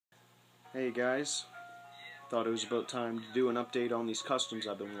Hey guys, thought it was about time to do an update on these customs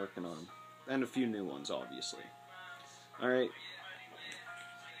I've been working on, and a few new ones obviously. Alright,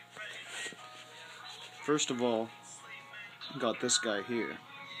 first of all, got this guy here.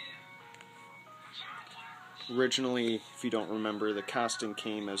 Originally, if you don't remember, the casting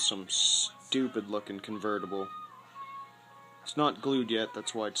came as some stupid looking convertible. It's not glued yet,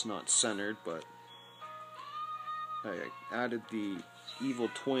 that's why it's not centered, but I added the evil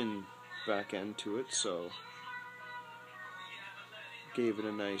twin back end to it, so gave it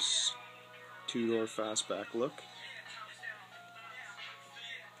a nice two-door fastback look.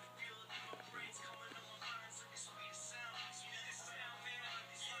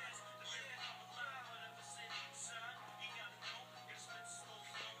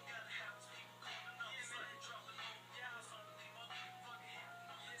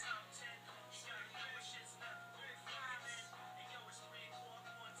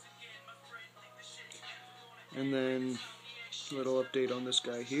 And then, a little update on this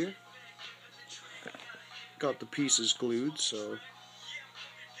guy here. Got the pieces glued, so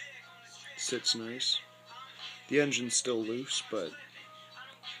sits nice. The engine's still loose, but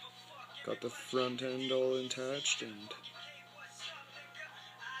got the front end all attached. And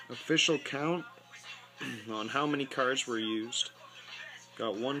official count on how many cars were used.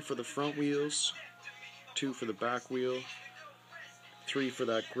 Got 1 for the front wheels, 2 for the back wheel, 3 for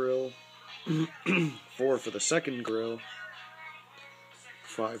that grill, 4 for the second grill,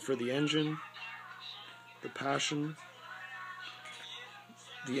 5 for the engine, the passion,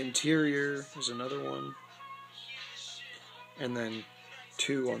 the interior is another one, and then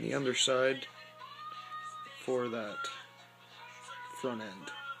 2 on the underside for that front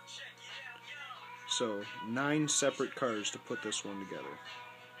end. So 9 separate cars to put this one together.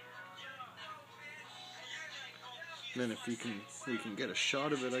 And then if we can get a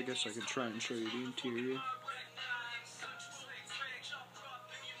shot of it, I guess I could try and show you the interior.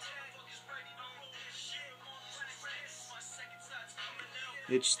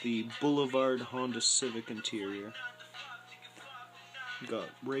 It's the Boulevard Honda Civic interior. Got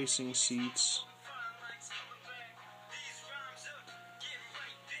racing seats,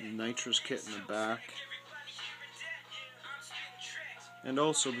 nitrous kit in the back, and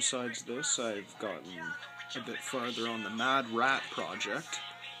also besides this I've gotten a bit farther on the Mad Rat project,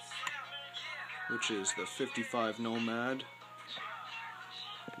 which is the 55 Nomad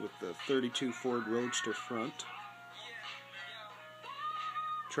with the 32 Ford Roadster front.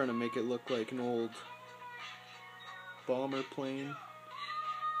 Trying to make it look like an old bomber plane.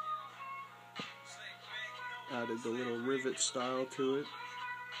 Added the little rivet style to it.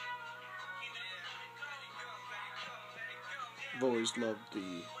 I've always loved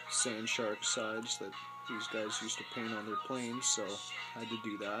the sand shark sides that these guys used to paint on their planes, so I had to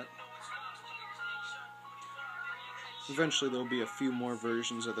do that. Eventually there'll be a few more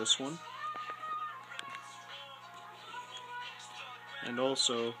versions of this one. And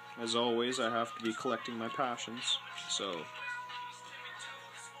also, as always, I have to be collecting my passions, so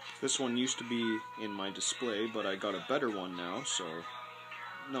this one used to be in my display, but I got a better one now, so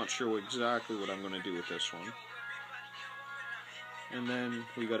not sure exactly what I'm going to do with this one. And then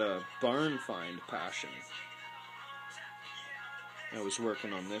we got a barn find passion. I was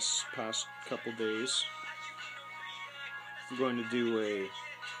working on this past couple days. I'm going to do a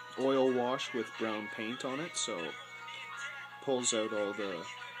oil wash with brown paint on it, so pulls out all the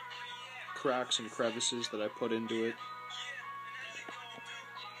cracks and crevices that I put into it.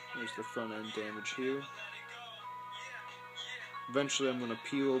 There's the front end damage here. Eventually I'm going to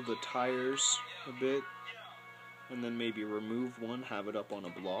peel the tires a bit, and then maybe remove one, have it up on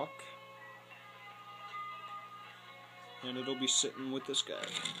a block, and it'll be sitting with this guy.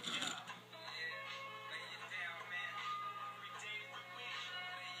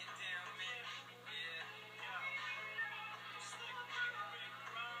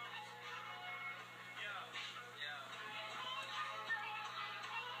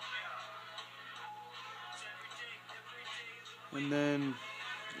 And then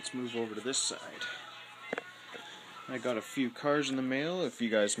let's move over to this side. I got a few cars in the mail if you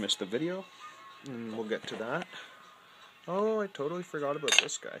guys missed the video, and we'll get to that. Oh, I totally forgot about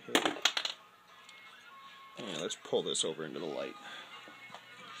this guy here. Yeah, let's pull this over into the light.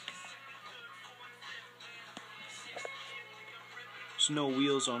 There's no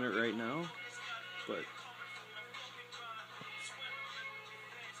wheels on it right now, but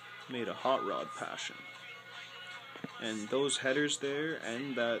made a hot rod passion. And those headers there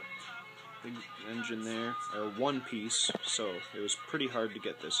and that big engine there are one piece, so it was pretty hard to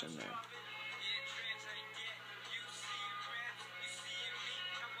get this in there.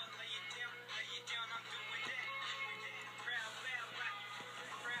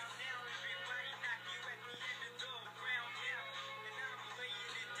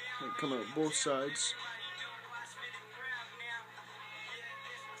 come out both sides.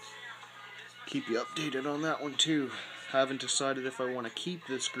 Keep you updated on that one too. Haven't decided if I want to keep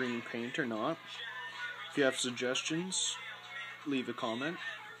this green paint or not. If you have suggestions, leave a comment.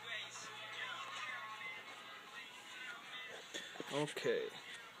 Okay.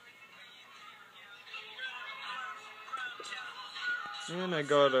 And I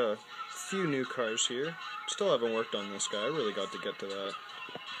got a few new cars here. Still haven't worked on this guy. I really got to get to that.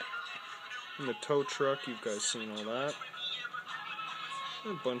 And the tow truck, you guys seen all that.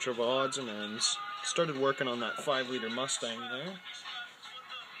 A bunch of odds and ends. Started working on that 5-liter Mustang there.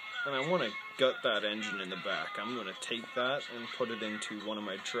 And I want to gut that engine in the back. I'm going to take that and put it into one of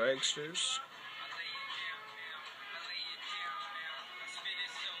my dragsters.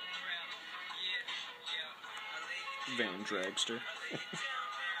 Van dragster.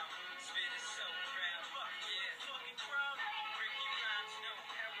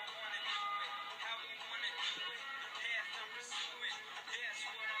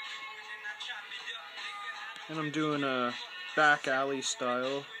 And I'm doing a back alley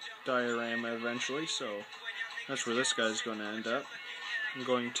style diorama eventually, so that's where this guy's going to end up. I'm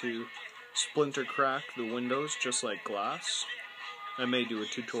going to splinter crack the windows just like glass. I may do a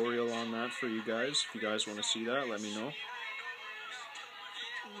tutorial on that for you guys. If you guys want to see that, let me know.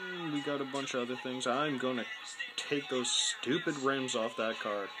 And we got a bunch of other things. I'm going to take those stupid rims off that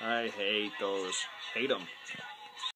car. I hate those. Hate them.